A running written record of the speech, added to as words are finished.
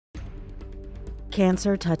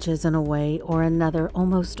Cancer touches in a way or another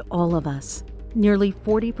almost all of us. Nearly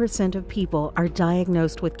 40% of people are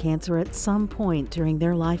diagnosed with cancer at some point during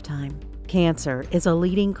their lifetime. Cancer is a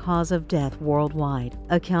leading cause of death worldwide,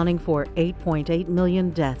 accounting for 8.8 million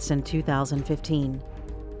deaths in 2015.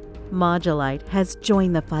 Modulight has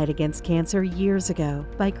joined the fight against cancer years ago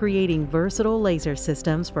by creating versatile laser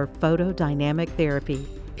systems for photodynamic therapy,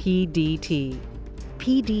 PDT.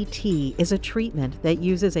 PDT is a treatment that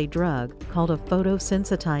uses a drug called a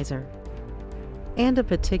photosensitizer and a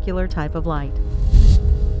particular type of light.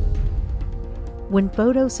 When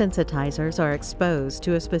photosensitizers are exposed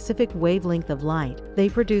to a specific wavelength of light, they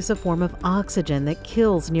produce a form of oxygen that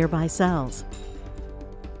kills nearby cells.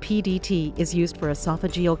 PDT is used for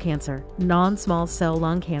esophageal cancer, non-small cell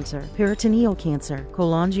lung cancer, peritoneal cancer,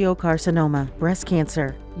 cholangiocarcinoma, breast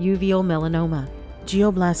cancer, uveal melanoma,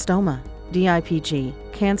 glioblastoma, DIPG,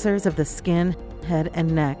 cancers of the skin, head and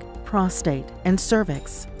neck, prostate, and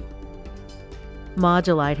cervix.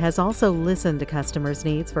 Modulight has also listened to customers'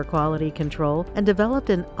 needs for quality control and developed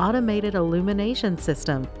an automated illumination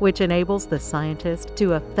system which enables the scientist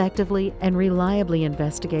to effectively and reliably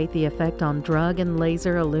investigate the effect on drug and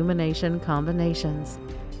laser illumination combinations,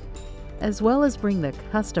 as well as bring the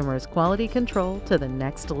customer's quality control to the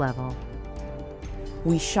next level.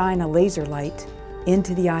 We shine a laser light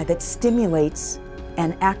into the eye that stimulates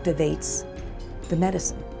and activates the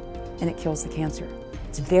medicine, and it kills the cancer.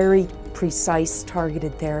 It's very precise,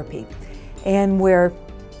 targeted therapy. And we're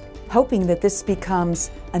hoping that this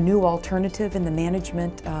becomes a new alternative in the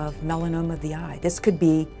management of melanoma of the eye. This could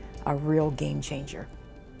be a real game changer.